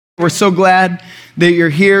We're so glad that you're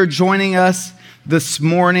here joining us this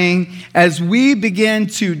morning as we begin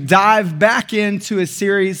to dive back into a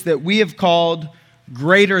series that we have called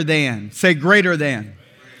Greater Than. Say greater than.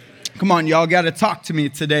 Come on, y'all got to talk to me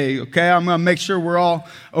today, okay? I'm going to make sure we're all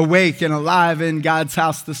awake and alive in God's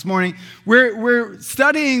house this morning. We're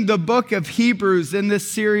studying the book of Hebrews in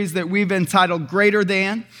this series that we've entitled Greater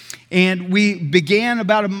Than. And we began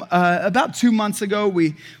about 2 months ago.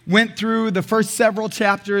 We went through the first several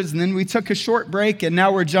chapters, and then we took a short break, and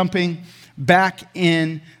now we're jumping back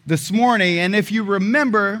in this morning. And if you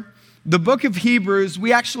remember, the book of Hebrews,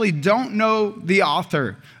 we actually don't know the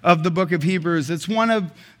author of the book of Hebrews. It's one of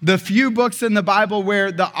the few books in the Bible where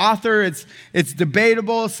the author, it's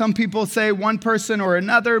debatable. Some people say one person or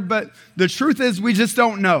another, but the truth is we just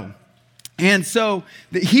don't know. And so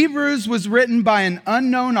the Hebrews was written by an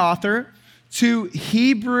unknown author to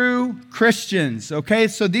Hebrew Christians, okay?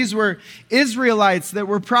 So these were Israelites that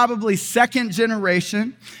were probably second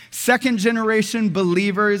generation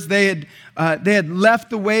believers. They had left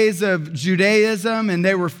the ways of Judaism and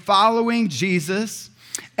they were following Jesus.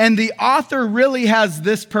 And the author really has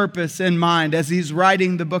this purpose in mind as he's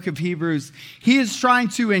writing the book of Hebrews. He is trying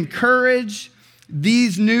to encourage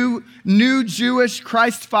these new Jewish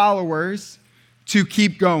Christ followers to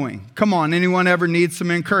keep going. Come on, anyone ever need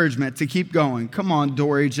some encouragement to keep going? Come on,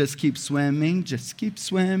 Dory, just keep swimming. Just keep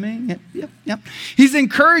swimming. Yep. He's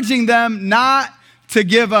encouraging them not to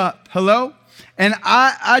give up. Hello? And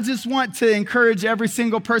I just want to encourage every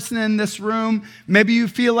single person in this room. Maybe you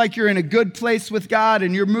feel like you're in a good place with God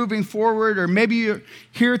and you're moving forward, or maybe you're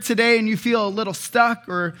here today and you feel a little stuck,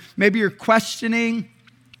 or maybe you're questioning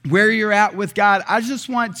where you're at with God. I just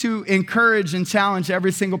want to encourage and challenge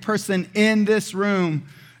every single person in this room.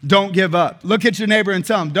 Don't give up. Look at your neighbor and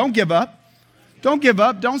tell them, don't give up. Don't give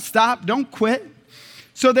up. Don't stop. Don't quit.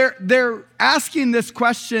 So they're asking this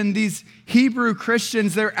question, these Hebrew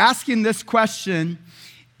Christians, they're asking this question,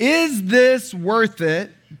 is this worth it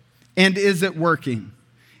and is it working?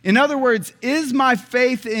 In other words, is my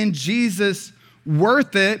faith in Jesus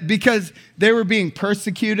worth it? Because they were being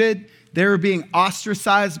persecuted. They were being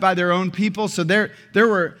ostracized by their own people. So there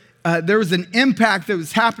was an impact that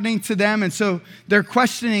was happening to them. And so they're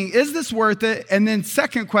questioning, is this worth it? And then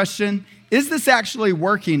second question, is this actually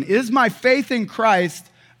working? Is my faith in Christ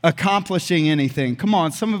accomplishing anything? Come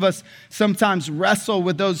on, some of us sometimes wrestle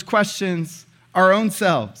with those questions our own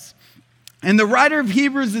selves. And the writer of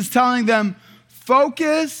Hebrews is telling them,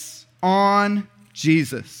 focus on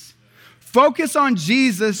Jesus. Focus on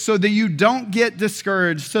Jesus so that you don't get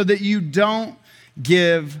discouraged, so that you don't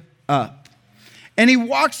give up. And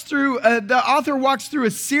the author walks through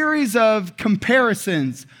a series of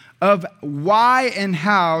comparisons of why and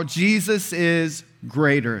how Jesus is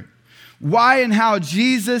greater. Why and how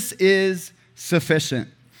Jesus is sufficient.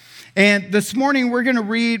 And this morning we're going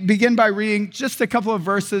to begin by reading just a couple of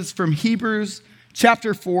verses from Hebrews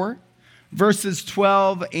chapter 4, verses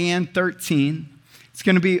 12 and 13. It's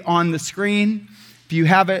going to be on the screen. If you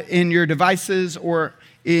have it in your devices or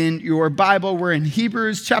in your Bible, we're in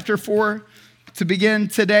Hebrews chapter 4 to begin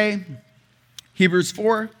today. Hebrews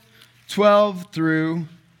 4, 12 through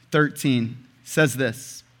 13 says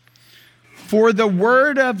this. For the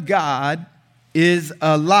word of God is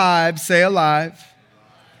alive, say alive,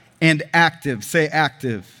 and active, say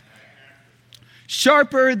active.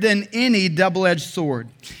 Sharper than any double-edged sword.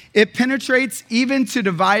 It penetrates even to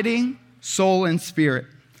dividing soul and spirit,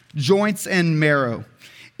 joints and marrow.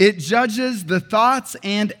 It judges the thoughts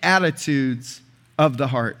and attitudes of the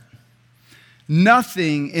heart.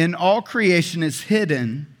 Nothing in all creation is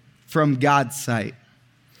hidden from God's sight.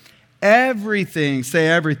 Everything, say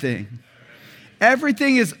everything.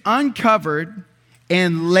 Everything is uncovered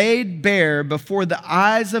and laid bare before the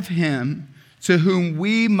eyes of Him to whom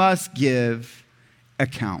we must give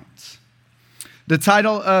account. The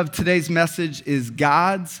title of today's message is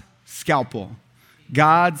God's Scalpel.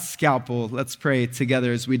 God's scalpel. Let's pray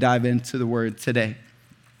together as we dive into the word today.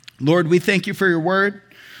 Lord, we thank you for your word.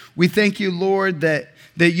 We thank you, Lord, that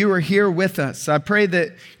you are here with us. I pray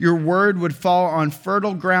that your word would fall on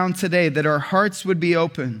fertile ground today, that our hearts would be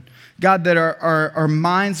open. God, that our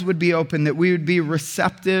minds would be open, that we would be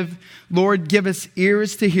receptive. Lord, give us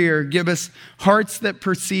ears to hear. Give us hearts that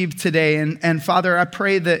perceive today. And Father, I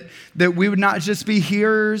pray that we would not just be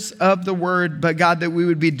hearers of the word, but God, that we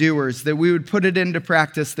would be doers, that we would put it into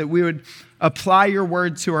practice, that we would apply your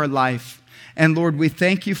word to our life. And Lord, we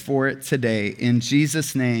thank you for it today. In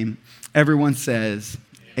Jesus' name, everyone says,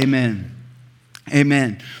 amen.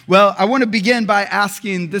 Amen. Well, I want to begin by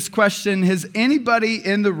asking this question. Has anybody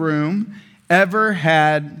in the room ever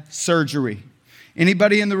had surgery?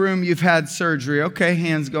 Anybody in the room, you've had surgery? Okay,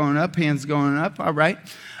 hands going up, hands going up. All right.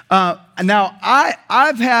 Now,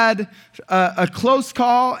 I've had a close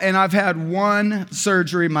call, and I've had one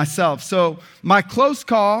surgery myself. So my close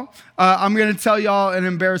call, I'm going to tell y'all an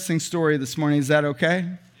embarrassing story this morning. Is that okay?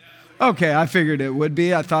 Okay, I figured it would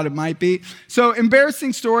be. I thought it might be. So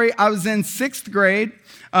embarrassing story, I was in 6th grade,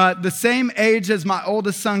 the same age as my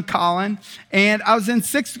oldest son, Colin. And I was in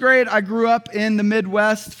 6th grade. I grew up in the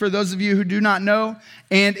Midwest, for those of you who do not know.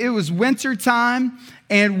 And it was winter time,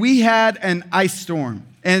 and we had an ice storm.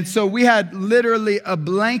 And so we had literally a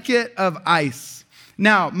blanket of ice.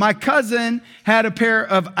 Now, my cousin had a pair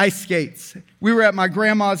of ice skates. We were at my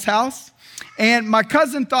grandma's house, and my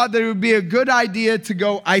cousin thought that it would be a good idea to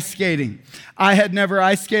go ice skating. I had never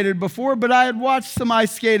ice skated before, but I had watched some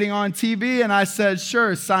ice skating on TV, and I said,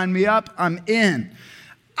 sure, sign me up, I'm in.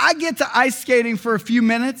 I get to ice skating for a few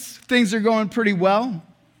minutes. Things are going pretty well.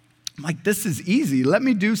 I'm like, this is easy. Let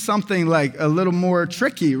me do something like a little more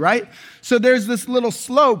tricky, right? So there's this little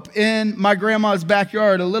slope in my grandma's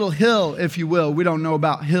backyard, a little hill, if you will. We don't know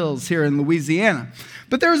about hills here in Louisiana.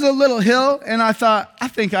 But there's a little hill, and I thought, I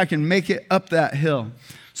think I can make it up that hill.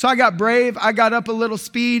 So I got brave. I got up a little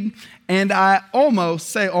speed, and I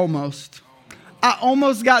almost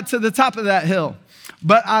got to the top of that hill.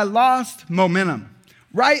 But I lost momentum.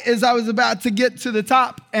 Right as I was about to get to the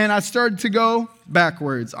top, and I started to go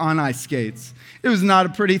backwards on ice skates. It was not a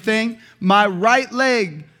pretty thing. My right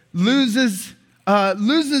leg loses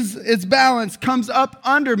its balance, comes up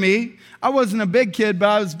under me. I wasn't a big kid, but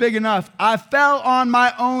I was big enough. I fell on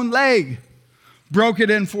my own leg, broke it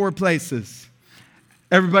in 4 places.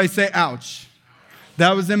 Everybody say, ouch.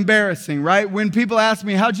 That was embarrassing, right? When people ask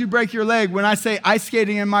me, how'd you break your leg? When I say ice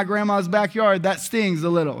skating in my grandma's backyard, that stings a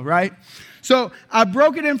little, right? So I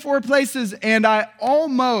broke it in 4 places, and I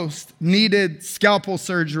almost needed scalpel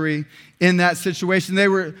surgery in that situation. They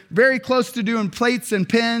were very close to doing plates and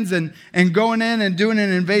pins and going in and doing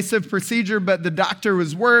an invasive procedure, but the doctor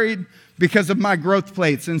was worried because of my growth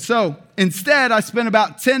plates. And so instead, I spent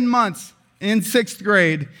about 10 months in 6th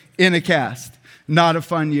grade in a cast. Not a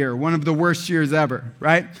fun year, one of the worst years ever,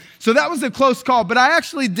 right? So that was a close call, but I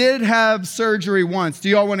actually did have surgery once. Do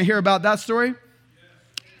you all want to hear about that story?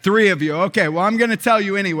 3 of you. Okay, well, I'm going to tell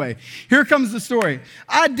you anyway. Here comes the story.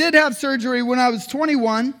 I did have surgery when I was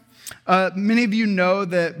 21. Many of you know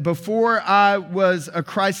that before I was a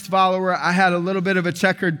Christ follower, I had a little bit of a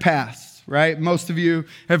checkered past, right? Most of you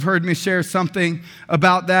have heard me share something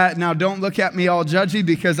about that. Now, don't look at me all judgy,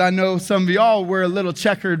 because I know some of y'all were a little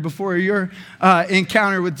checkered before your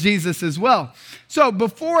encounter with Jesus as well. So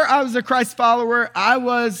before I was a Christ follower, I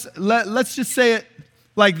was, let's just say it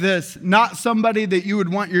like this, not somebody that you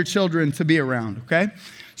would want your children to be around, okay?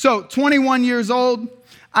 So 21 years old,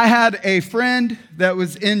 I had a friend that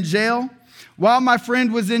was in jail. While my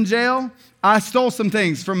friend was in jail, I stole some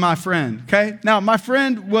things from my friend, okay? Now, my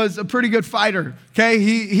friend was a pretty good fighter, okay?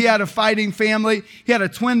 He had a fighting family. He had a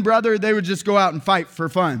twin brother. They would just go out and fight for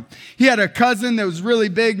fun. He had a cousin that was really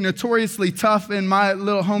big, notoriously tough in my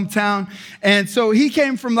little hometown. And so he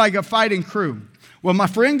came from like a fighting crew. Well, my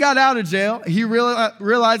friend got out of jail. He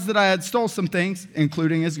realized that I had stole some things,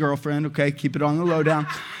 including his girlfriend. Okay, keep it on the lowdown.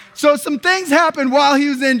 So some things happened while he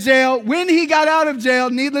was in jail. When he got out of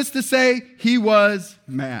jail, needless to say, he was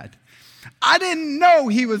mad. I didn't know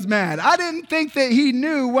he was mad. I didn't think that he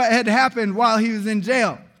knew what had happened while he was in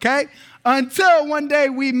jail, okay? Until one day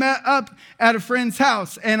we met up at a friend's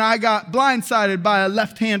house, and I got blindsided by a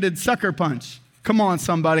left-handed sucker punch. Come on,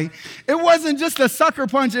 somebody. It wasn't just a sucker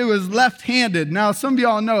punch, it was left-handed. Now, some of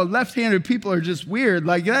y'all know left-handed people are just weird.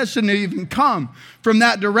 Like, that shouldn't even come from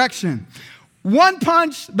that direction. One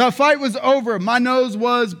punch, the fight was over. My nose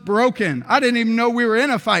was broken. I didn't even know we were in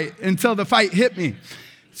a fight until the fight hit me.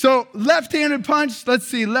 So, left-handed punch, let's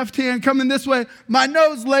see, left hand coming this way. My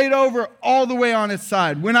nose laid over all the way on its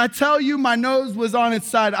side. When I tell you my nose was on its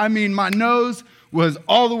side, I mean my nose was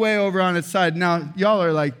all the way over on its side. Now, y'all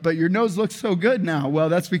are like, but your nose looks so good now. Well,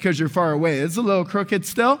 that's because you're far away. It's a little crooked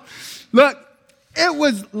still. Look, it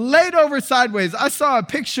was laid over sideways. I saw a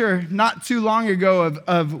picture not too long ago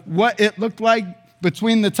of what it looked like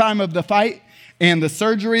between the time of the fight and the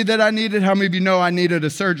surgery that I needed. How many of you know I needed a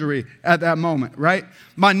surgery at that moment, right?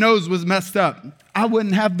 My nose was messed up. I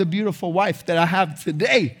wouldn't have the beautiful wife that I have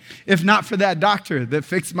today if not for that doctor that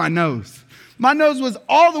fixed my nose. My nose was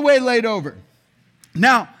all the way laid over.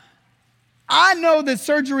 Now, I know that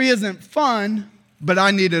surgery isn't fun, but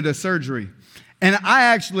I needed a surgery. And I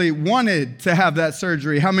actually wanted to have that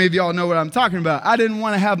surgery. How many of y'all know what I'm talking about? I didn't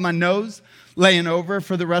want to have my nose laying over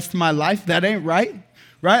for the rest of my life. That ain't right.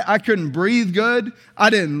 right? I couldn't breathe good. I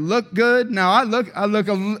didn't look good. Now I look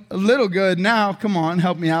a little good now. Come on,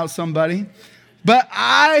 help me out, somebody. But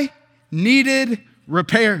I needed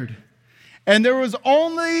repaired. And there was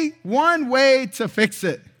only one way to fix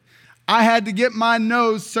it. I had to get my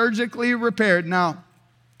nose surgically repaired. Now,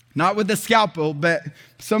 not with a scalpel, but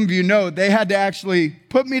some of you know they had to actually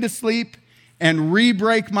put me to sleep and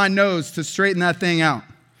re-break my nose to straighten that thing out.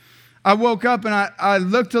 I woke up and I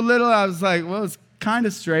looked a little. I was like, well, it's kind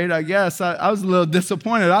of straight, I guess. I was a little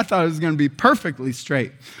disappointed. I thought it was going to be perfectly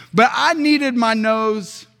straight. But I needed my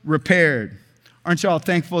nose repaired. Aren't y'all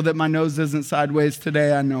thankful that my nose isn't sideways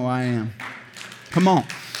today? I know I am. Come on.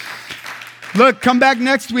 Look, come back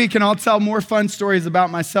next week and I'll tell more fun stories about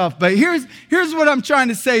myself. But here's what I'm trying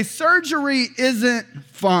to say. Surgery isn't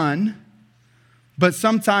fun, but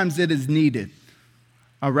sometimes it is needed.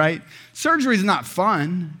 All right? Surgery is not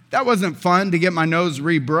fun. That wasn't fun to get my nose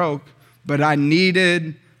re-broke, but I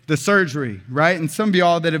needed the surgery, right? And some of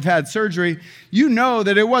y'all that have had surgery, you know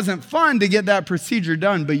that it wasn't fun to get that procedure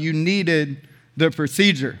done, but you needed the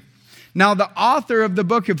procedure. Now, the author of the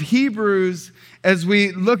book of Hebrews, as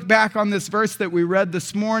we look back on this verse that we read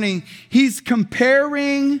this morning, he's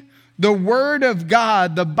comparing the Word of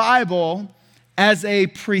God, the Bible, as a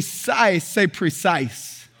precise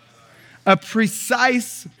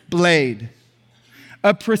blade.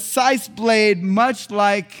 A precise blade, much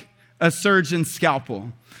like a surgeon's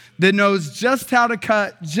scalpel, that knows just how to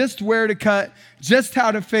cut, just where to cut, just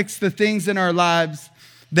how to fix the things in our lives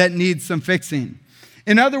that need some fixing.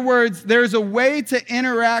 In other words, there's a way to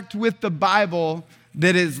interact with the Bible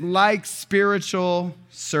that is like spiritual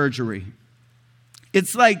surgery.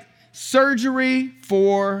 It's like surgery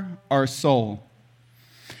for our soul.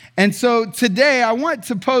 And so today I want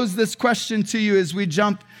to pose this question to you as we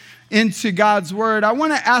jump into God's Word. I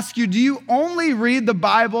want to ask you, do you only read the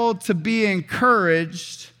Bible to be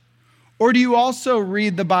encouraged, or do you also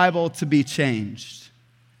read the Bible to be changed?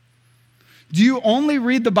 Do you only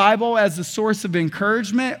read the Bible as a source of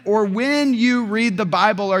encouragement, or when you read the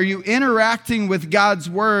Bible, are you interacting with God's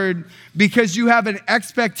Word because you have an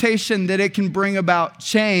expectation that it can bring about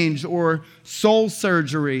change or soul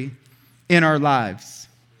surgery in our lives?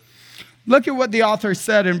 Look at what the author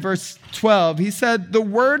said in verse 12. He said, the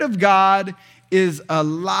Word of God is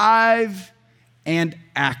alive and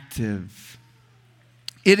active.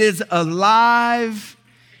 It is alive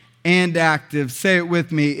and active. Say it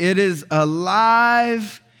with me. It is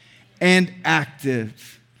alive and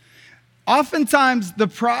active. Oftentimes, the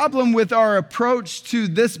problem with our approach to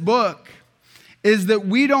this book is that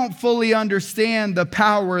we don't fully understand the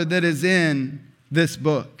power that is in this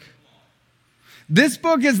book. This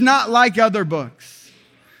book is not like other books.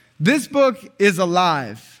 This book is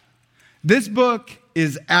alive. This book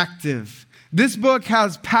is active. This book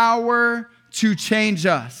has power to change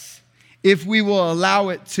us if we will allow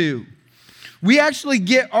it to. We actually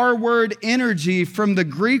get our word energy from the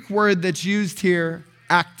Greek word that's used here,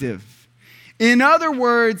 active. In other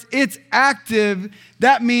words, it's active.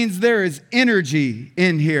 That means there is energy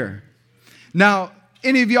in here. Now,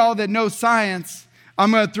 any of y'all that know science,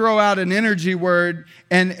 I'm going to throw out an energy word,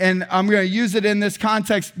 and I'm going to use it in this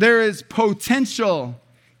context. There is potential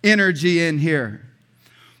energy in here.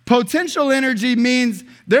 Potential energy means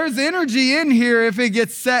there's energy in here if it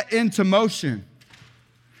gets set into motion.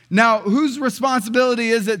 Now, whose responsibility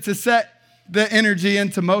is it to set the energy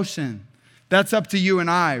into motion? That's up to you and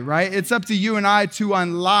I, right? It's up to you and I to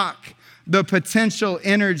unlock the potential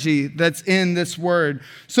energy that's in this word.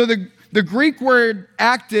 So the Greek word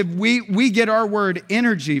active, we get our word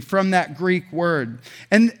energy from that Greek word.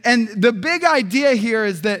 And the big idea here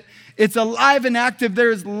is that it's alive and active.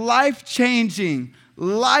 There's life-changing,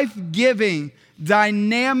 life-giving,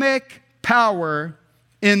 dynamic power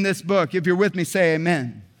in this book. If you're with me, say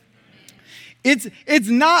amen. It's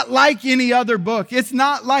not like any other book. It's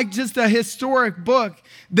not like just a historic book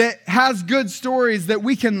that has good stories that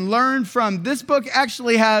we can learn from. This book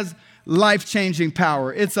actually has life-changing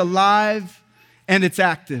power. It's alive and it's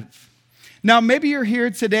active. Now, maybe you're here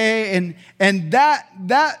today and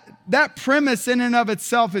that premise in and of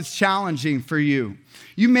itself is challenging for you.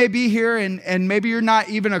 You may be here and maybe you're not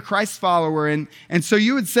even a Christ follower. And so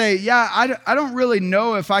you would say, yeah, I don't really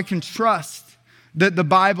know if I can trust that the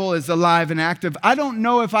Bible is alive and active. I don't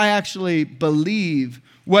know if I actually believe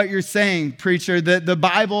what you're saying, preacher, that the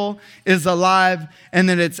Bible is alive and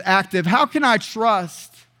that it's active. How can I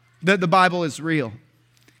trust that the Bible is real?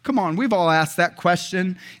 Come on, we've all asked that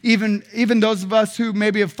question. Even those of us who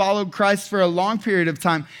maybe have followed Christ for a long period of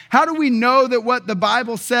time. How do we know that what the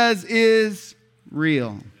Bible says is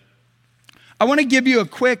real? I want to give you a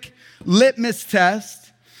quick litmus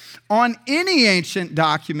test on any ancient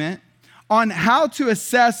document on how to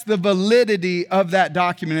assess the validity of that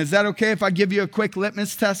document. Is that okay if I give you a quick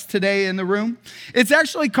litmus test today in the room? It's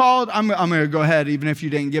actually called, I'm going to go ahead, even if you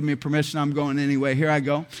didn't give me permission, I'm going anyway. Here I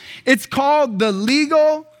go. It's called the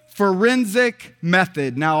legal forensic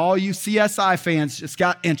method. Now, all you CSI fans just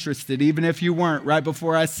got interested, even if you weren't right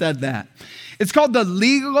before I said that. It's called the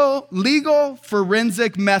legal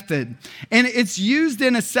forensic method. And it's used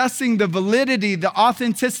in assessing the validity, the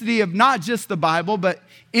authenticity of not just the Bible, but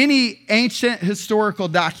any ancient historical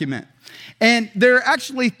document. And there are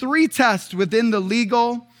actually 3 tests within the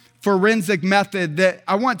legal forensic method that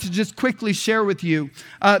I want to just quickly share with you.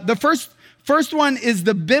 The first one is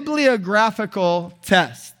the bibliographical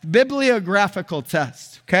test. Bibliographical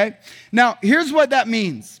test, okay? Now, here's what that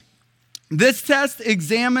means. This test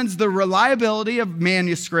examines the reliability of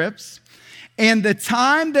manuscripts and the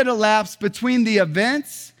time that elapsed between the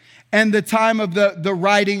events and the time of the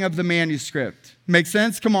writing of the manuscript. Make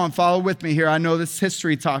sense? Come on, follow with me here. I know this is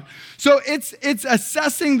history talk. So it's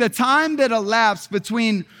assessing the time that elapsed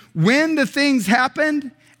between when the things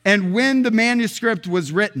happened and when the manuscript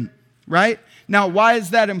was written, right? Now, why is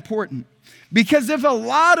that important? Because if a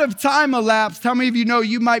lot of time elapsed, how many of you know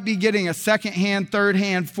you might be getting a second-hand,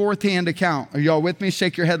 third-hand, fourth-hand account? Are y'all with me?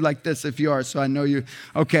 Shake your head like this if you are, so I know you.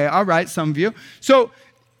 Okay, all right, some of you. So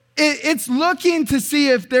it's looking to see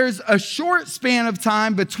if there's a short span of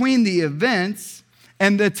time between the events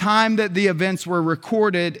and the time that the events were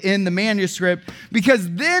recorded in the manuscript,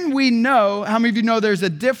 because then we know, how many of you know there's a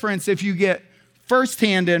difference if you get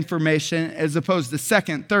first-hand information as opposed to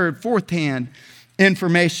second, third, fourth-hand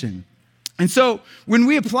information. And so when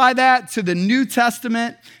we apply that to the New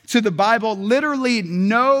Testament, to the Bible, literally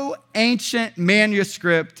no ancient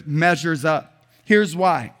manuscript measures up. Here's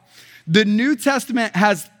why. The New Testament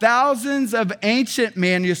has thousands of ancient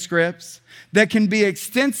manuscripts that can be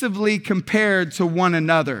extensively compared to one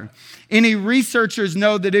another. Any researchers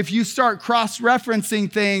know that if you start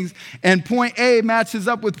cross-referencing things and point A matches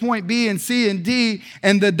up with point B and C and D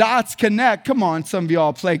and the dots connect, come on, some of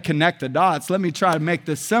y'all play connect the dots. Let me try to make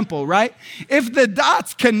this simple, right? If the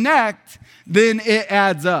dots connect, then it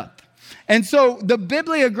adds up. And so the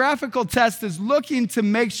bibliographical test is looking to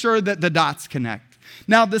make sure that the dots connect.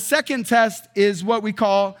 Now, the second test is what we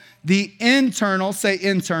call the internal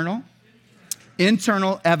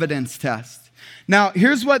evidence test. Now,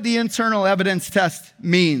 here's what the internal evidence test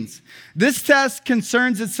means. This test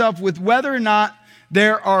concerns itself with whether or not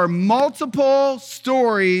there are multiple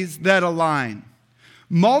stories that align.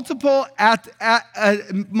 Multiple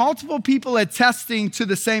people attesting to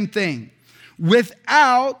the same thing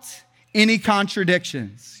without any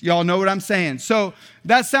contradictions. Y'all know what I'm saying? So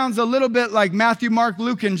that sounds a little bit like Matthew, Mark,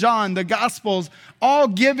 Luke, and John, the Gospels, all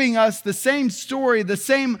giving us the same story, the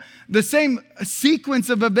same sequence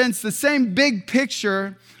of events, the same big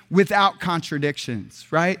picture without contradictions,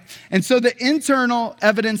 right? And so the internal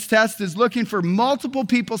evidence test is looking for multiple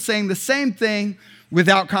people saying the same thing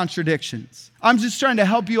without contradictions. I'm just trying to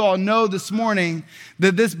help you all know this morning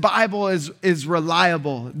that this Bible is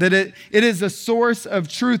reliable, that it is a source of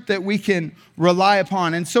truth that we can rely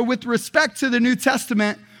upon. And so with respect to the New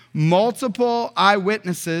Testament, multiple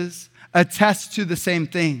eyewitnesses attest to the same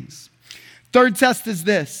things. Third test is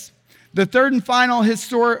this. The third and final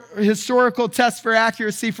historical test for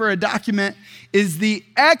accuracy for a document is the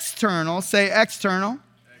external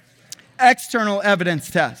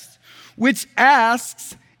evidence test, which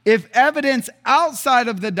asks if evidence outside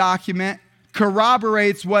of the document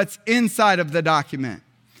corroborates what's inside of the document.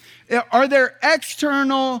 Are there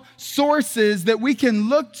external sources that we can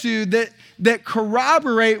look to that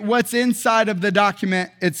corroborate what's inside of the document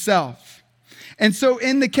itself? And so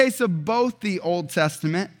in the case of both the Old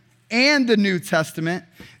Testament and the New Testament,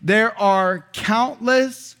 there are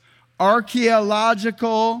countless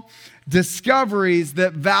archaeological discoveries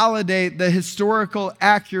that validate the historical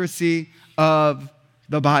accuracy of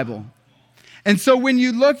the Bible. And so when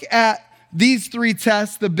you look at these 3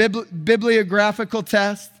 tests, the bibliographical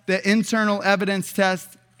test, the internal evidence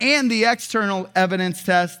test, and the external evidence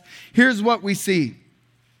test, here's what we see.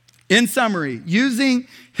 In summary, using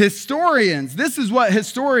historians, this is what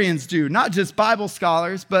historians do, not just Bible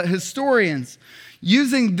scholars, but historians,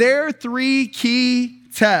 using their 3 key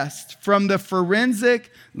tests from the forensic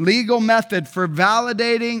legal method for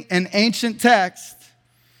validating an ancient text.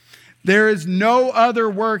 There is no other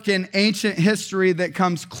work in ancient history that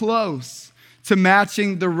comes close to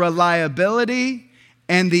matching the reliability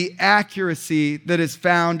and the accuracy that is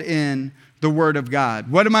found in the Word of God.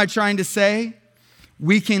 What am I trying to say?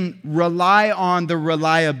 We can rely on the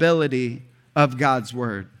reliability of God's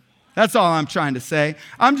Word. That's all I'm trying to say.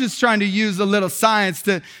 I'm just trying to use a little science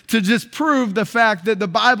to just prove the fact that the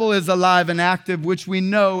Bible is alive and active, which we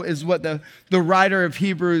know is what the writer of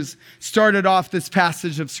Hebrews started off this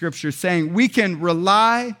passage of Scripture saying. We can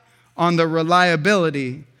rely on the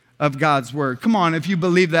reliability of God's word. Come on, if you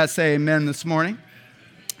believe that, say amen this morning.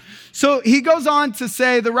 So he goes on to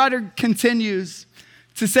say, the writer continues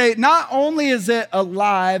to say, not only is it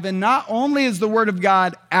alive and not only is the word of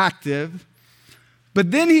God active,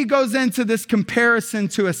 but then he goes into this comparison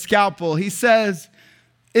to a scalpel. He says,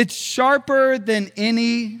 it's sharper than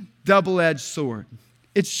any double-edged sword.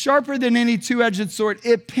 It's sharper than any two-edged sword.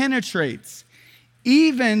 It penetrates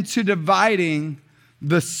even to dividing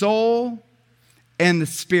the soul and the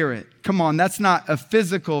spirit. Come on, that's not a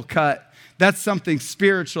physical cut. That's something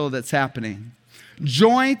spiritual that's happening.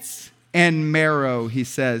 Joints and marrow, he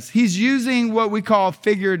says. He's using what we call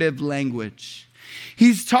figurative language.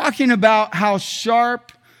 He's talking about how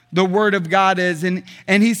sharp the word of God is, and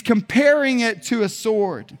he's comparing it to a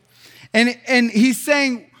sword. And he's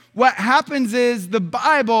saying what happens is the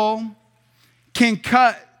Bible can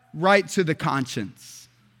cut right to the conscience.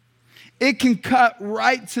 It can cut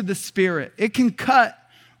right to the spirit. It can cut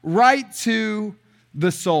right to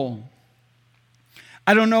the soul.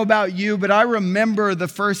 I don't know about you, but I remember the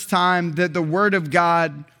first time that the word of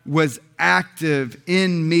God was active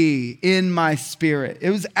in me, in my spirit. It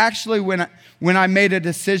was actually when I made a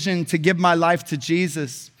decision to give my life to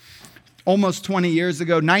Jesus almost 20 years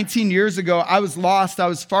ago. 19 years ago, I was lost. I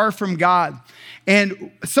was far from God.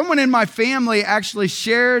 And someone in my family actually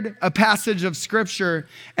shared a passage of Scripture.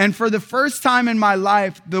 And for the first time in my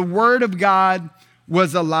life, the word of God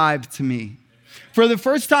was alive to me. For the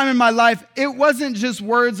first time in my life, it wasn't just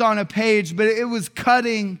words on a page, but it was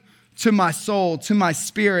cutting to my soul, to my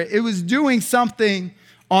spirit. It was doing something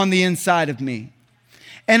on the inside of me.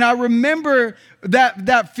 And I remember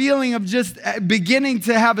that feeling of just beginning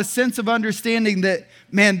to have a sense of understanding that,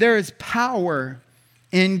 man, there is power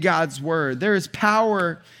in God's word. There is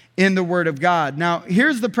power in the word of God. Now,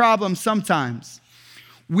 here's the problem sometimes.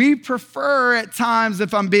 We prefer at times,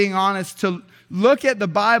 if I'm being honest, to look at the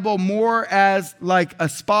Bible more as like a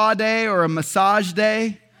spa day or a massage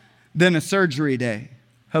day than a surgery day.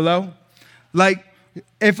 Hello? Like,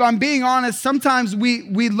 if I'm being honest, sometimes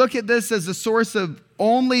we look at this as a source of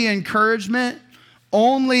only encouragement,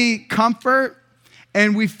 only comfort,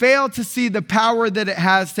 and we fail to see the power that it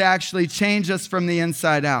has to actually change us from the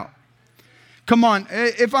inside out. Come on,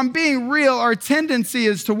 if I'm being real, our tendency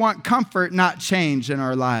is to want comfort, not change in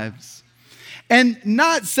our lives. And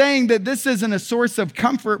not saying that this isn't a source of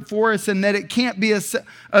comfort for us and that it can't be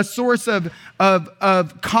a source of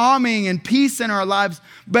calming and peace in our lives.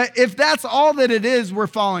 But if that's all that it is, we're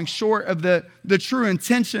falling short of the true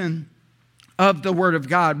intention of the Word of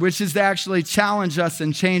God, which is to actually challenge us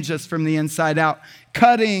and change us from the inside out,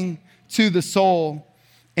 cutting to the soul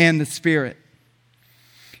and the spirit.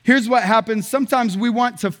 Here's what happens. Sometimes we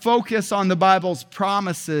want to focus on the Bible's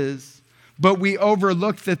promises, but we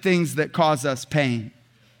overlook the things that cause us pain.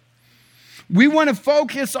 We want to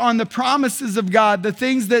focus on the promises of God, the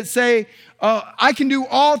things that say, I can do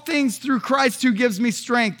all things through Christ who gives me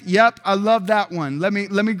strength. Yep, I love that one. Let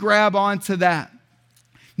me grab onto that.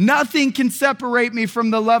 Nothing can separate me from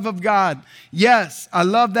the love of God. Yes, I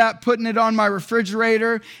love that, putting it on my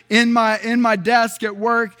refrigerator, in my desk at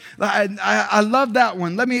work. I love that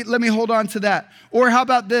one. Let me hold on to that. Or how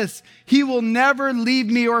about this? He will never leave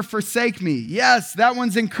me or forsake me. Yes, that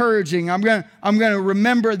one's encouraging. I'm gonna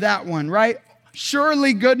remember that one, right?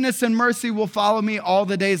 Surely goodness and mercy will follow me all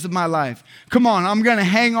the days of my life. Come on, I'm going to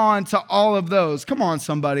hang on to all of those. Come on,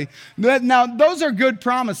 somebody. Now, those are good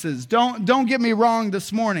promises. Don't get me wrong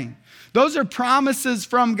this morning. Those are promises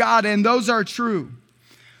from God, and those are true.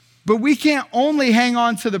 But we can't only hang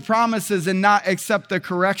on to the promises and not accept the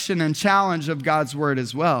correction and challenge of God's word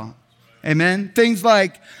as well. Amen? Things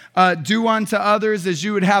like do unto others as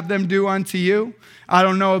you would have them do unto you. I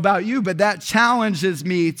don't know about you, but that challenges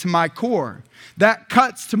me to my core. That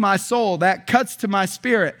cuts to my soul. That cuts to my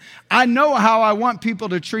spirit. I know how I want people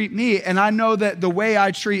to treat me, and I know that the way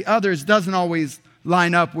I treat others doesn't always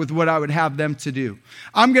line up with what I would have them to do.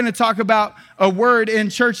 I'm going to talk about a word in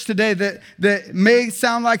church today that may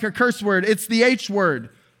sound like a curse word. It's the H word,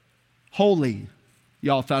 holy.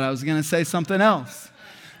 Y'all thought I was going to say something else.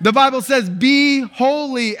 The Bible says, be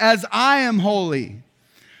holy as I am holy,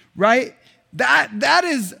 right? That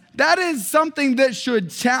is something that should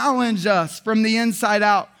challenge us from the inside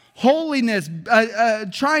out. Holiness,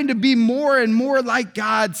 trying to be more and more like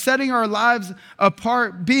God, setting our lives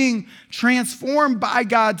apart, being transformed by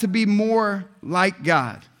God to be more like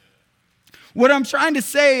God. What I'm trying to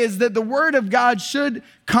say is that the word of God should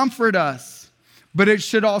comfort us, but it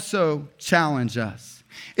should also challenge us.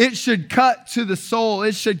 It should cut to the soul.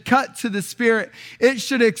 It should cut to the spirit. It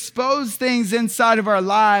should expose things inside of our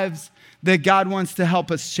lives that God wants to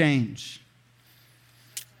help us change.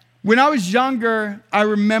 When I was younger, I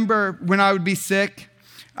remember when I would be sick.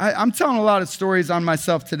 I'm telling a lot of stories on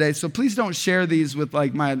myself today, so please don't share these with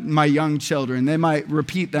like my young children. They might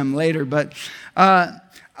repeat them later. But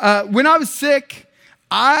when I was sick,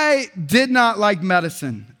 I did not like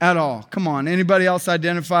medicine at all. Come on, anybody else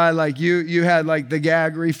identify? Like you had like the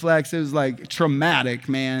gag reflex. It was like traumatic,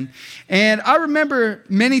 man. And I remember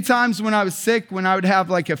many times when I was sick, when I would have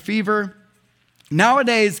like a fever.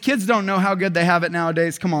 Nowadays, kids don't know how good they have it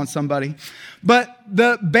nowadays. Come on, somebody. But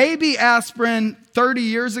the baby aspirin 30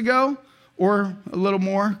 years ago, or a little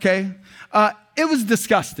more, okay, it was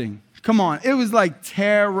disgusting. Come on. It was like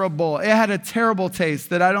terrible. It had a terrible taste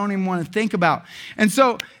that I don't even want to think about. And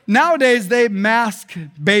so nowadays they mask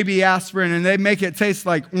baby aspirin and they make it taste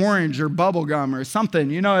like orange or bubble gum or something.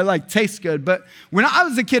 You know, it like tastes good. But when I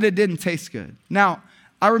was a kid, it didn't taste good. Now,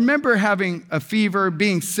 I remember having a fever,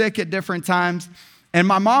 being sick at different times, and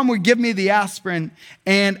my mom would give me the aspirin,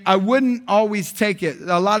 and I wouldn't always take it.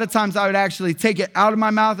 A lot of times I would actually take it out of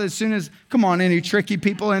my mouth as soon as, come on, any tricky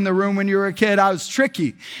people in the room when you were a kid? I was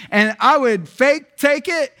tricky. And I would fake take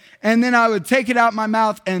it, and then I would take it out my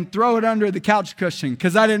mouth and throw it under the couch cushion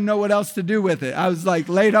because I didn't know what else to do with it. I was like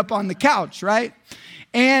laid up on the couch, right?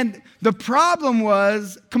 And the problem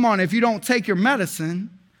was, come on, if you don't take your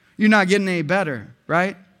medicine, you're not getting any better,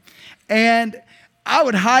 right? And I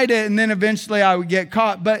would hide it and then eventually I would get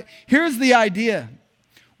caught. But here's the idea.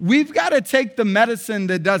 We've got to take the medicine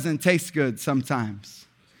that doesn't taste good sometimes.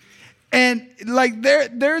 And like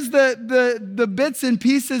there's the bits and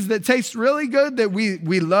pieces that taste really good that we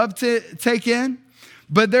love to take in.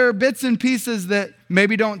 But there are bits and pieces that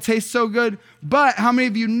maybe don't taste so good. But how many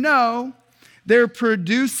of you know they're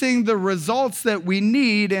producing the results that we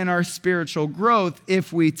need in our spiritual growth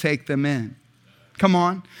if we take them in? Come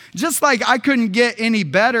on. Just like I couldn't get any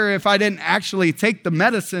better if I didn't actually take the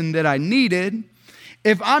medicine that I needed,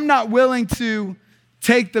 if I'm not willing to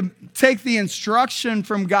take the instruction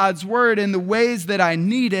from God's word in the ways that I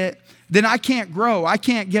need it, then I can't grow. I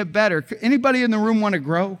can't get better. Anybody in the room want to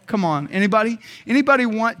grow? Come on. Anybody? Anybody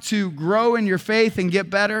want to grow in your faith and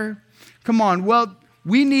get better? Come on. Well,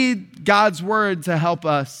 we need God's word to help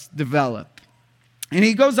us develop. And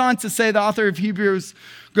he goes on to say, the author of Hebrews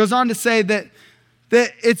goes on to say that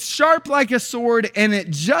it's sharp like a sword and it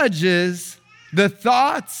judges the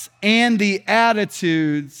thoughts and the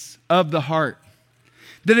attitudes of the heart.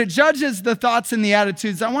 That it judges the thoughts and the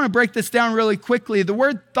attitudes. I want to break this down really quickly. The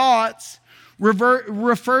word thoughts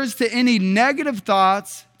refers to any negative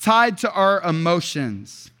thoughts tied to our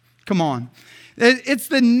emotions. Come on. It's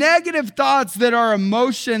the negative thoughts that our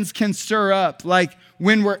emotions can stir up, like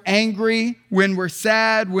when we're angry, when we're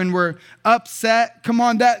sad, when we're upset. Come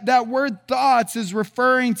on, that word thoughts is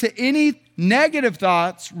referring to any negative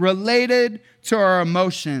thoughts related to our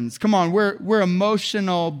emotions. Come on, we're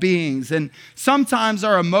emotional beings, and sometimes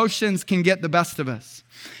our emotions can get the best of us.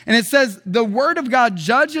 And it says the word of God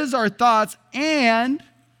judges our thoughts and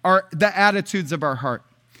the attitudes of our heart.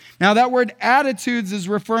 Now, that word attitudes is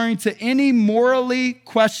referring to any morally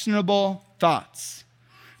questionable thoughts.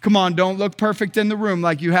 Come on, don't look perfect in the room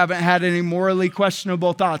like you haven't had any morally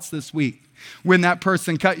questionable thoughts this week. When that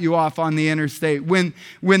person cut you off on the interstate, when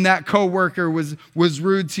that coworker was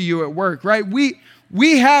rude to you at work, right?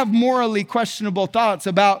 We have morally questionable thoughts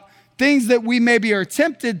about things that we maybe are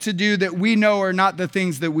tempted to do that we know are not the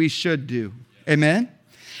things that we should do. Amen?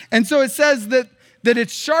 And so it says that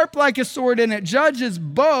it's sharp like a sword and it judges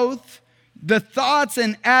both the thoughts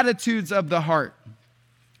and attitudes of the heart.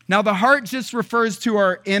 Now, the heart just refers to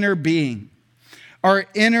our inner being, our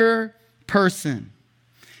inner person.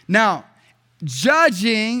 Now,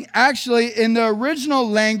 judging, actually, in the original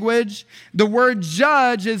language, the word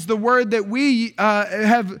judge is the word that we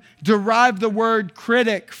have derived the word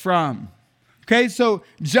critic from. Okay, so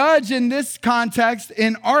judge in this context,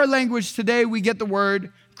 in our language today, we get the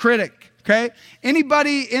word critic. Okay?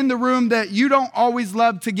 Anybody in the room that you don't always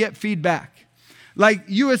love to get feedback? Like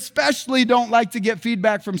you especially don't like to get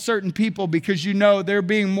feedback from certain people because you know they're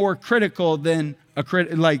being more critical than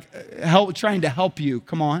trying to help you.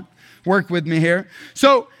 Come on, work with me here.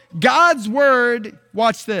 So God's word,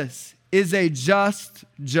 watch this, is a just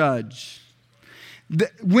judge.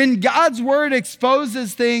 When God's word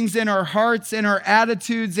exposes things in our hearts, in our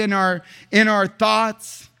attitudes, in our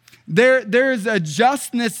thoughts, there's a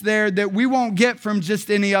justness there that we won't get from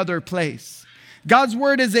just any other place. God's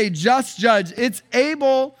word is a just judge. It's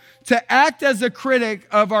able to act as a critic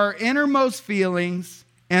of our innermost feelings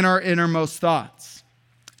and our innermost thoughts.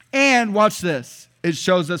 And watch this, it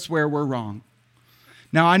shows us where we're wrong.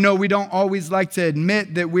 Now, I know we don't always like to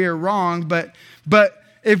admit that we are wrong, but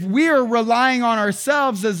if we are relying on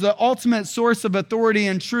ourselves as the ultimate source of authority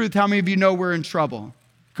and truth, how many of you know we're in trouble?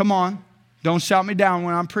 Come on, don't shout me down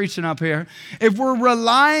when I'm preaching up here. If we're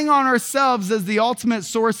relying on ourselves as the ultimate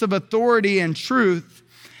source of authority and truth,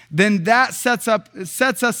 then that sets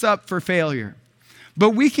us up for failure.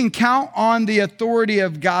 But we can count on the authority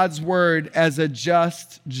of God's word as a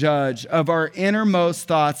just judge of our innermost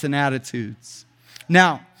thoughts and attitudes.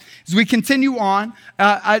 Now, as we continue on,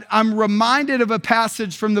 I'm reminded of a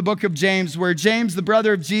passage from the book of James where James, the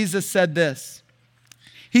brother of Jesus, said this.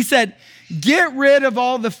 He said, get rid of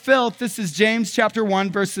all the filth. This is James chapter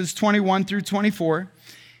 1, verses 21 through 24.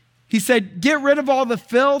 He said, get rid of all the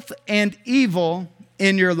filth and evil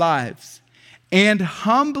in your lives and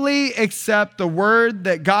humbly accept the word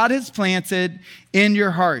that God has planted in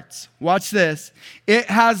your hearts. Watch this. It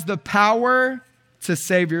has the power to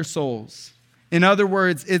save your souls. In other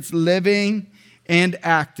words, it's living and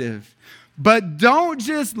active. But don't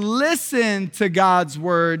just listen to God's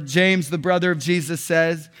word. James, the brother of Jesus,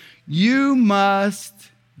 says, you must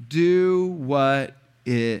do what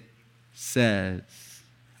it says.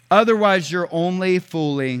 Otherwise, you're only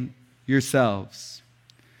fooling yourselves.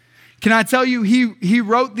 Can I tell you, he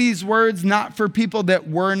wrote these words not for people that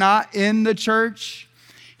were not in the church.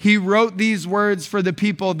 He wrote these words for the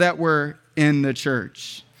people that were in the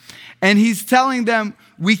church. And he's telling them,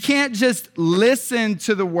 we can't just listen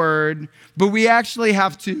to the word, but we actually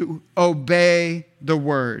have to obey the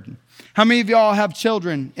word. How many of y'all have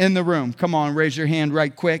children in the room? Come on, raise your hand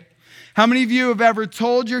right quick. How many of you have ever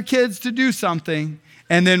told your kids to do something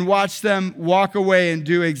and then watched them walk away and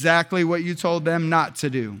do exactly what you told them not to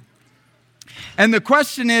do? And the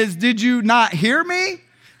question is, did you not hear me?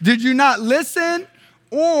 Did you not listen?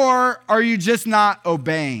 Or are you just not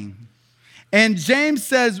obeying? And James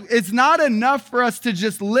says it's not enough for us to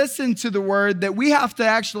just listen to the word, that we have to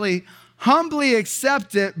actually humbly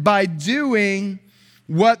accept it by doing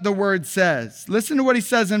what the word says. Listen to what he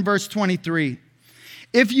says in verse 23.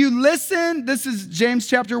 If you listen, this is James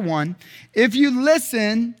chapter 1. If you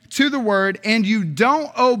listen to the word and you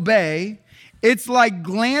don't obey, it's like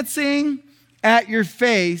glancing at your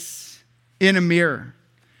face in a mirror.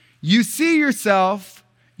 You see yourself,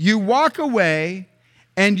 you walk away,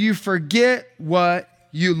 and you forget what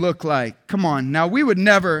you look like. Come on. Now, we would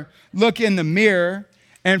never look in the mirror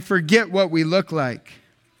and forget what we look like.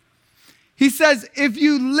 He says, if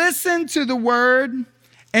you listen to the word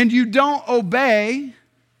and you don't obey,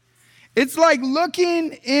 it's like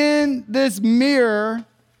looking in this mirror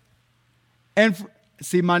and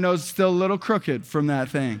see, my nose is still a little crooked from that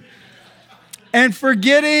thing. And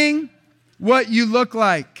forgetting what you look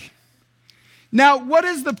like. Now, what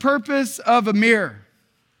is the purpose of a mirror?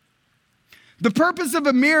 The purpose of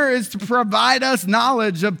a mirror is to provide us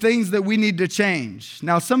knowledge of things that we need to change.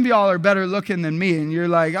 Now, some of y'all are better looking than me, and you're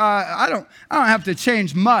like, I don't have to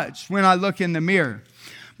change much when I look in the mirror.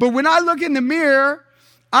 But when I look in the mirror,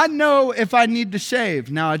 I know if I need to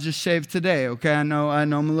shave. Now, I just shaved today, okay? I know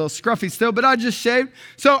I'm a little scruffy still, but I just shaved.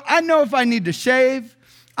 So I know if I need to shave.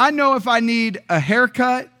 I know if I need a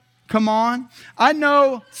haircut. Come on. I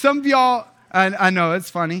know some of y'all, I know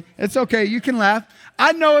it's funny. It's okay. You can laugh.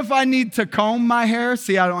 I know if I need to comb my hair.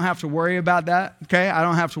 See, I don't have to worry about that, okay? I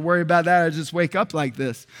don't have to worry about that. I just wake up like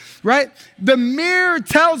this, right? The mirror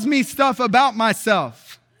tells me stuff about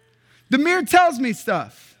myself. The mirror tells me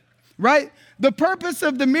stuff, right? The purpose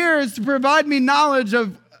of the mirror is to provide me knowledge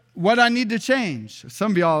of what I need to change.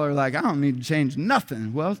 Some of y'all are like, I don't need to change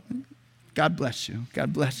nothing. Well, God bless you.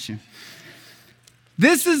 God bless you.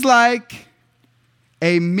 This is like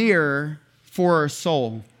a mirror for our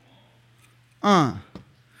soul.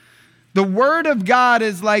 The word of God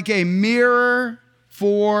is like a mirror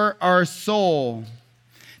for our soul.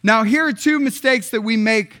 Now, here are two mistakes that we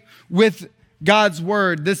make with God's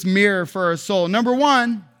word, this mirror for our soul. Number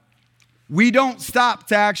one, we don't stop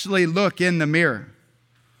to actually look in the mirror.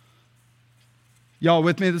 Y'all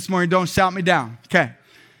with me this morning? Don't shout me down. Okay.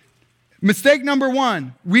 Mistake number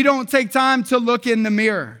one, we don't take time to look in the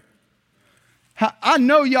mirror. I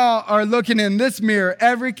know y'all are looking in this mirror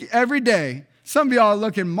every day. Some of y'all are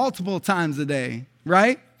looking multiple times a day,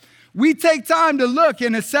 right? We take time to look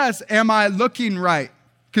and assess, am I looking right?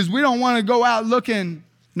 Because we don't want to go out looking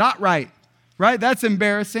not right, right? That's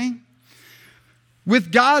embarrassing.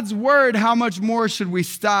 With God's word, how much more should we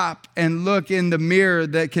stop and look in the mirror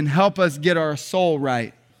that can help us get our soul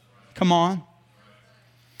right? Come on.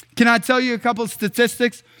 Can I tell you a couple of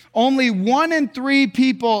statistics? only 1 in 3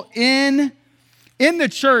 people in the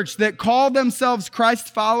church that call themselves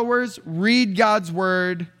Christ followers read God's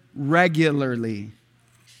word regularly.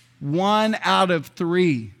 1 out of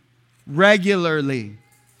 3 regularly.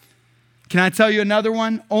 Can I tell you another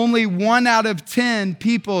one? Only 1 out of 10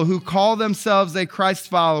 people who call themselves a Christ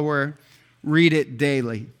follower read it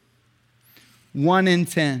daily. 1 in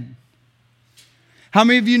 10. How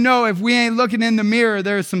many of you know if we ain't looking in the mirror,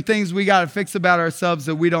 there are some things we got to fix about ourselves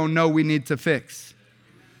that we don't know we need to fix?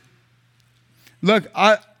 Look,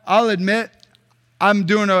 I'll admit, I'm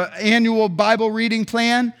doing an annual Bible reading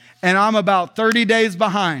plan, and I'm about 30 days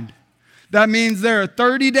behind. That means there are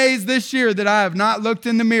 30 days this year that I have not looked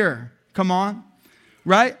in the mirror. Come on,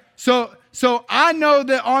 right? So I know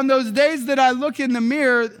that on those days that I look in the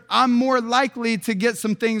mirror, I'm more likely to get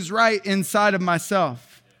some things right inside of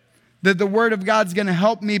myself, that the Word of God's going to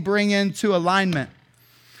help me bring into alignment.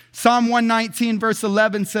 Psalm 119 verse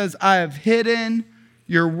 11 says, I have hidden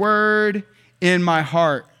your word in my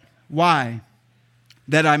heart. Why?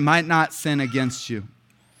 That I might not sin against you.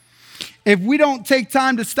 If we don't take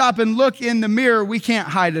time to stop and look in the mirror, we can't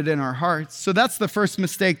hide it in our hearts. So that's the first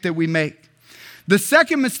mistake that we make. The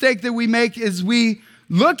second mistake that we make is we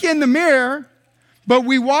look in the mirror, but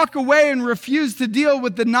we walk away and refuse to deal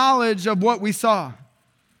with the knowledge of what we saw.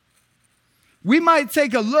 We might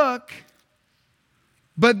take a look,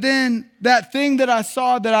 but then that thing that I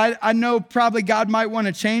saw that I know probably God might want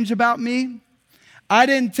to change about me, I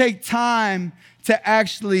didn't take time to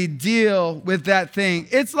actually deal with that thing.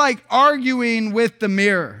 It's like arguing with the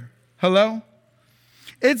mirror. Hello?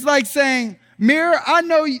 It's like saying, mirror, I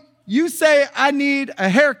know you say I need a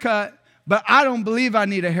haircut, but I don't believe I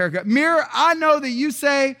need a haircut. Mirror, I know that you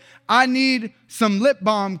say I need some lip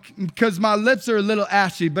balm because my lips are a little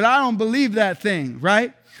ashy, but I don't believe that thing,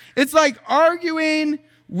 right? It's like arguing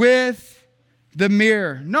with the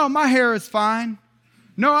mirror. No, my hair is fine.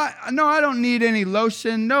 No, I don't need any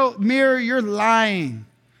lotion. No, mirror, you're lying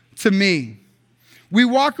to me. We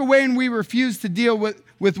walk away and we refuse to deal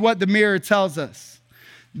with what the mirror tells us.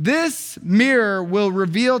 This mirror will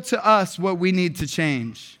reveal to us what we need to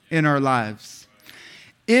change in our lives.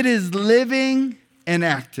 It is living and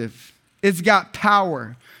active. It's got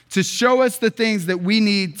power to show us the things that we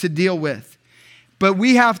need to deal with. But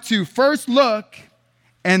we have to first look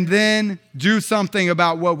and then do something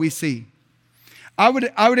about what we see. I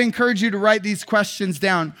would encourage you to write these questions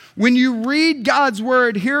down. When you read God's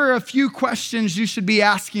word, here are a few questions you should be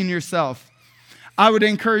asking yourself. I would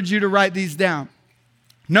encourage you to write these down.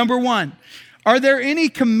 Number 1, are there any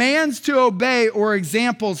commands to obey or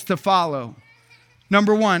examples to follow?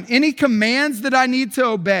 Number 1, any commands that I need to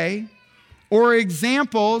obey or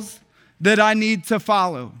examples that I need to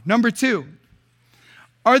follow? Number 2,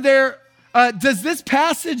 does this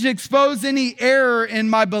passage expose any error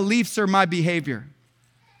in my beliefs or my behavior?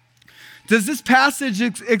 Does this passage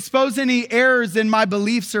expose any errors in my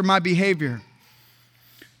beliefs or my behavior?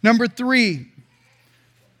 Number 3,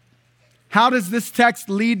 how does this text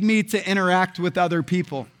lead me to interact with other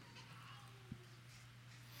people?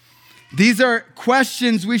 These are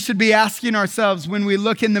questions we should be asking ourselves when we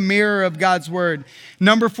look in the mirror of God's word.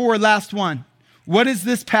 Number 4, last one. What is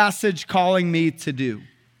this passage calling me to do?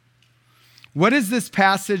 What is this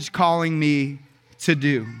passage calling me to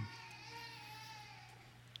do?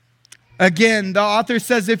 Again, the author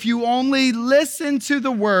says, if you only listen to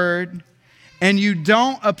the word and you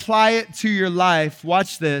don't apply it to your life,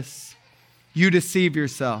 watch this, you deceive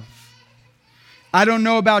yourself. I don't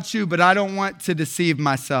know about you, but I don't want to deceive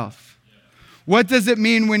myself. What does it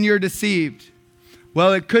mean when you're deceived?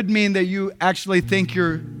 Well, it could mean that you actually think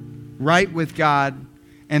you're right with God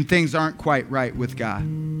and things aren't quite right with God.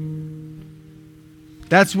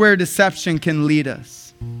 That's where deception can lead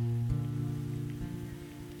us.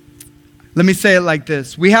 Let me say it like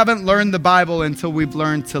this. We haven't learned the Bible until we've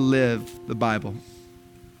learned to live the Bible.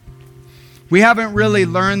 We haven't really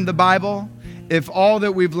learned the Bible if all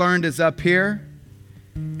that we've learned is up here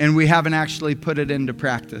and we haven't actually put it into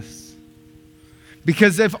practice.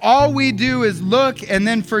 Because if all we do is look and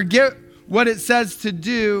then forget what it says to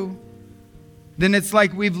do, then it's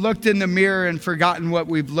like we've looked in the mirror and forgotten what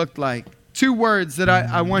we've looked like. 2 words that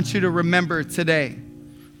I want you to remember today.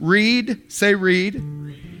 Read, say read,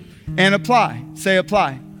 and apply, say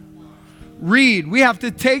apply. Read, we have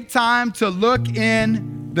to take time to look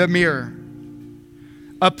in the mirror.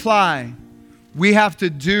 Apply, we have to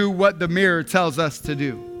do what the mirror tells us to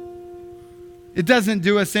do. It doesn't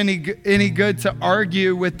do us any good to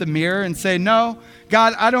argue with the mirror and say, no,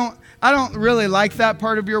 God, I don't really like that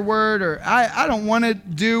part of your word, or I don't want to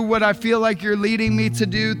do what I feel like you're leading me to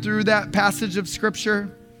do through that passage of scripture.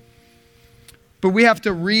 but we have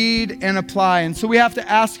to read and apply. And so we have to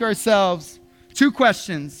ask ourselves 2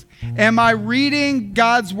 questions. Am I reading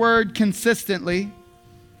God's word consistently?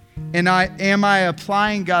 And am I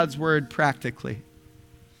applying God's word practically?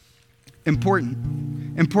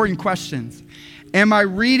 Important questions. Am I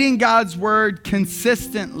reading God's word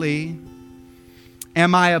consistently?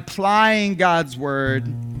 Am I applying God's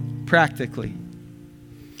word practically?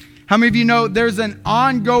 How many of you know there's an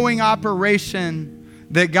ongoing operation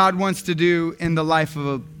that God wants to do in the life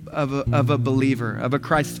of a believer, of a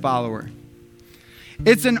Christ follower?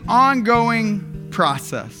 It's an ongoing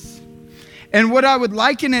process. And what I would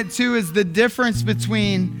liken it to is the difference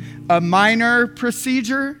between a minor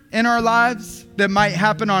procedure in our lives that might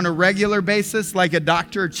happen on a regular basis, like a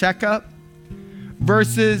doctor checkup,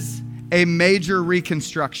 versus a major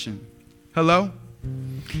reconstruction. Hello?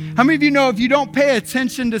 How many of you know if you don't pay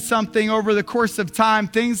attention to something over the course of time,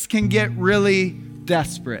 things can get really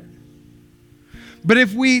desperate? But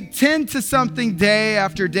if we tend to something day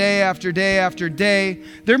after day after day after day,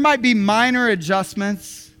 there might be minor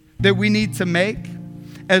adjustments that we need to make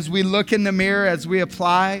as we look in the mirror, as we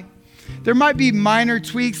apply. There might be minor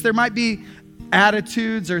tweaks. There might be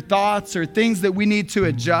attitudes or thoughts or things that we need to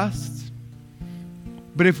adjust.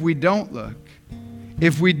 But if we don't look,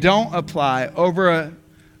 if we don't apply over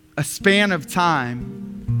a span of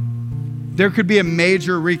time, there could be a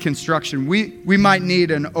major reconstruction. We might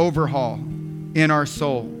need an overhaul in our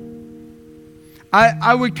soul.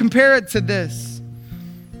 I would compare it to this.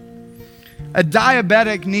 A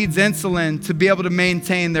diabetic needs insulin to be able to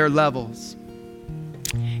maintain their levels.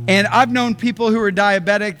 And I've known people who are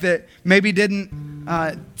diabetic that maybe didn't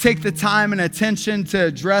take the time and attention to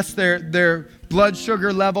address their blood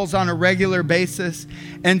sugar levels on a regular basis.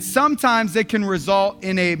 And sometimes it can result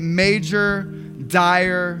in a major,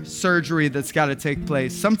 dire surgery that's got to take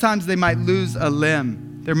place. Sometimes they might lose a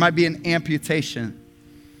limb. There might be an amputation.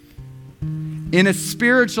 In a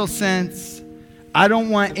spiritual sense, I don't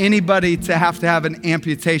want anybody to have an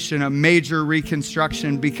amputation, a major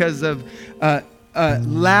reconstruction, because of a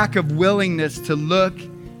lack of willingness to look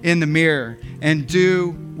in the mirror and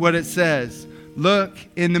do what it says. Look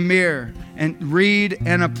in the mirror and read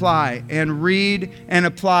and apply and read and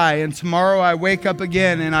apply. And tomorrow I wake up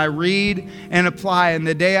again and I read and apply. And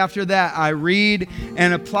the day after that, I read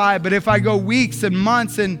and apply. But if I go weeks and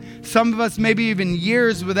months and some of us maybe even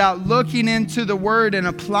years without looking into the word and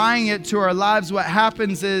applying it to our lives, what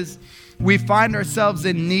happens is we find ourselves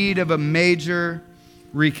in need of a major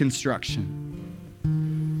reconstruction.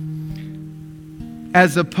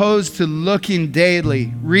 As opposed to looking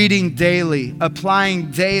daily, reading daily, applying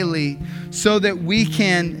daily, so that we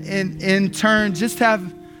can, in turn, just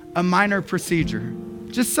have a minor procedure.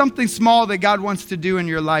 Just something small that God wants to do in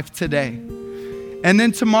your life today. And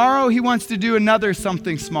then tomorrow, He wants to do another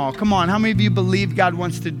something small. Come on, how many of you believe God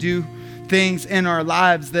wants to do things in our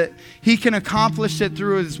lives, that He can accomplish it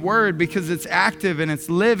through His word because it's active and it's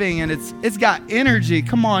living and it's got energy?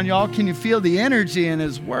 Come on, y'all, can you feel the energy in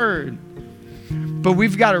His word? But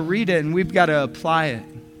we've got to read it and we've got to apply it.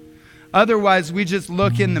 Otherwise, we just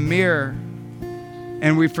look in the mirror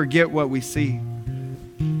and we forget what we see.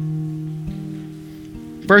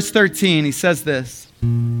 Verse 13, he says this.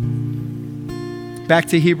 Back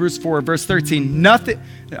to Hebrews 4, verse 13.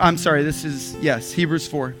 Hebrews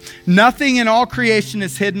 4. Nothing in all creation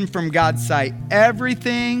is hidden from God's sight.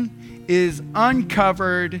 Everything is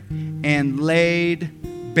uncovered and laid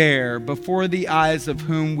bare before the eyes of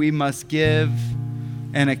whom we must give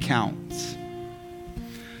an account.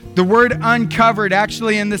 The word uncovered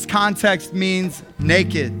actually in this context means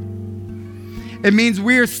naked. It means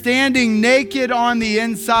we are standing naked on the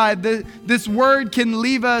inside. This word can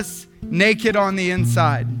leave us naked on the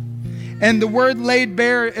inside. And the word laid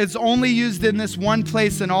bare is only used in this one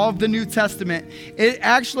place in all of the New Testament. It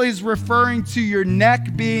actually is referring to your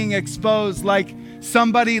neck being exposed, like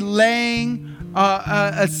somebody laying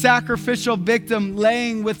a sacrificial victim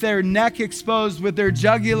laying with their neck exposed, with their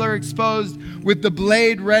jugular exposed, with the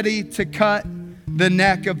blade ready to cut the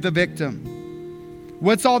neck of the victim.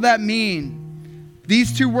 What's all that mean?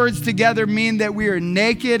 These two words together mean that we are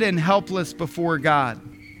naked and helpless before God.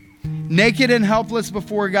 Naked and helpless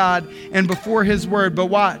before God and before His word. But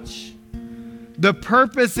watch. The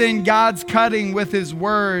purpose in God's cutting with His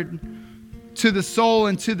word to the soul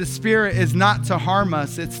and to the spirit is not to harm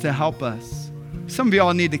us, it's to help us. Some of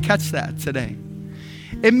y'all need to catch that today.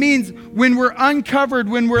 It means when we're uncovered,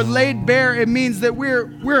 when we're laid bare, it means that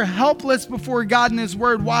we're helpless before God and His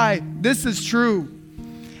word. Why? This is true.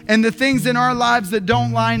 And the things in our lives that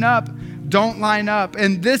don't line up.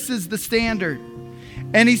 And this is the standard.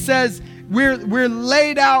 And he says, We're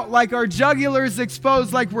laid out like our jugular is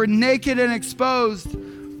exposed, like we're naked and exposed.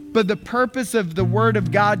 But the purpose of the Word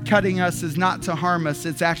of God cutting us is not to harm us.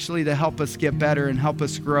 It's actually to help us get better and help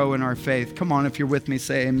us grow in our faith. Come on, if you're with me,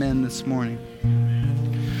 say amen this morning.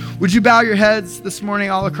 Would you bow your heads this morning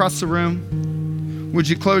all across the room? Would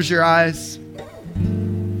you close your eyes?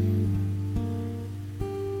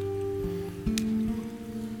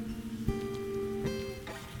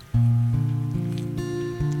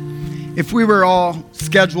 If we were all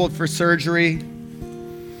scheduled for surgery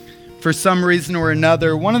for some reason or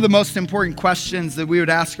another, one of the most important questions that we would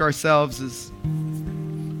ask ourselves is,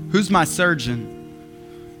 who's my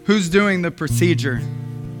surgeon? Who's doing the procedure?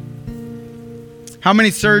 How many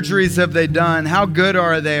surgeries have they done? How good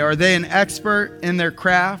are they? Are they an expert in their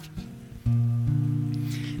craft?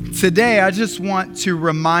 Today, I just want to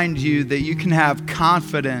remind you that you can have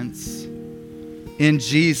confidence in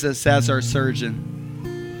Jesus as our surgeon.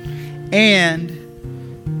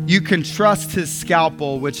 And you can trust his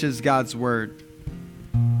scalpel, which is God's word.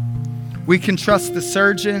 We can trust the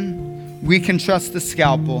surgeon. We can trust the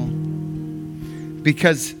scalpel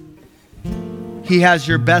because he has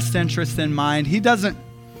your best interest in mind. He doesn't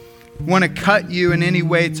want to cut you in any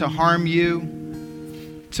way to harm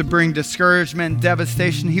you, to bring discouragement,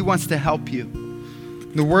 devastation. He wants to help you.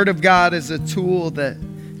 The Word of God is a tool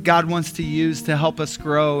that God wants to use to help us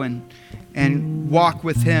grow and walk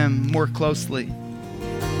with him more closely.